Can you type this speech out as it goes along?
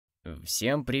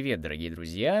Всем привет, дорогие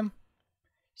друзья!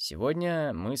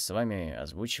 Сегодня мы с вами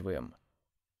озвучиваем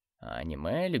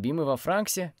аниме «Любимый» во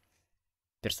Франксе.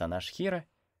 Персонаж Хиро.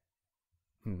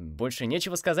 Больше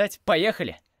нечего сказать.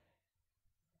 Поехали!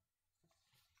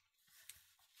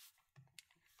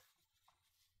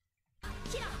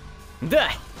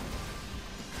 Да!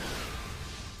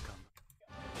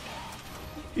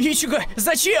 Ичиго,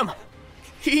 зачем?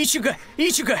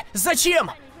 Ичиго,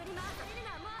 зачем?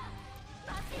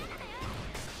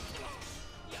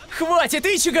 Хватит,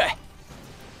 Ичиго!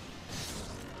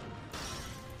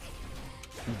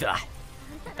 Да,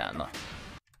 это оно.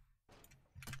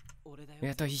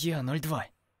 Это я, 02.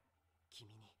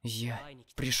 Я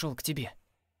пришел к тебе.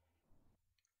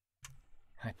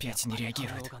 Опять не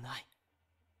реагирует.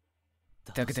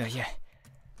 Тогда я...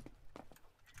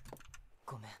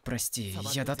 Прости,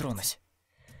 я дотронусь.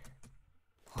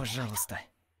 Пожалуйста,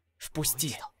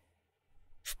 впусти.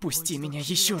 Впусти меня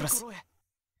еще раз.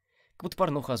 Как будто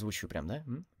порнуху озвучу прям, да?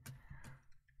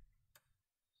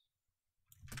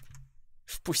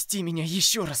 Впусти меня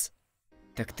еще раз.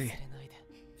 Так ты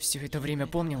все это время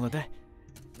помнила, да?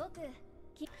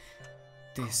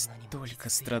 Ты столько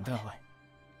страдала.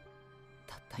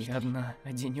 И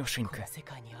одинешенька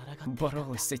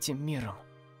боролась с этим миром.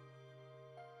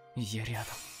 Я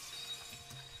рядом.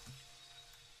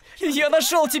 Я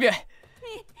нашел тебя!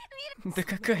 Да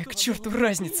какая к черту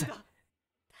разница?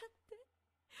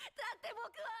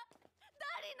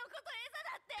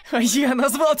 А я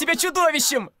назвал тебя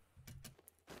чудовищем!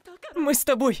 Мы с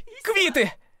тобой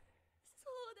квиты!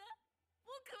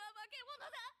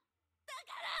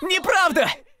 Неправда!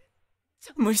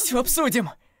 Мы все обсудим.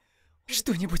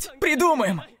 Что-нибудь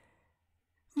придумаем.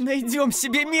 Найдем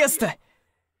себе место.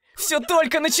 Все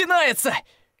только начинается.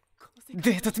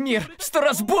 Да этот мир в 100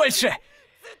 раз больше,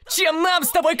 чем нам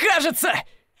с тобой кажется.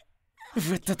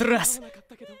 В этот раз.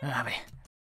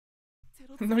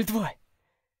 02.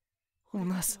 У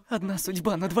нас одна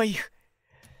судьба на двоих.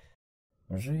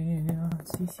 Живет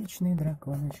сисечный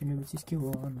дракон, очень любит сиськи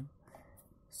он.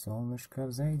 Солнышко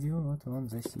взойдет, он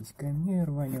за сиськами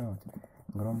рванет.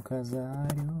 Громко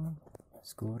заорет,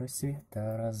 скорость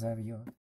света разовьет.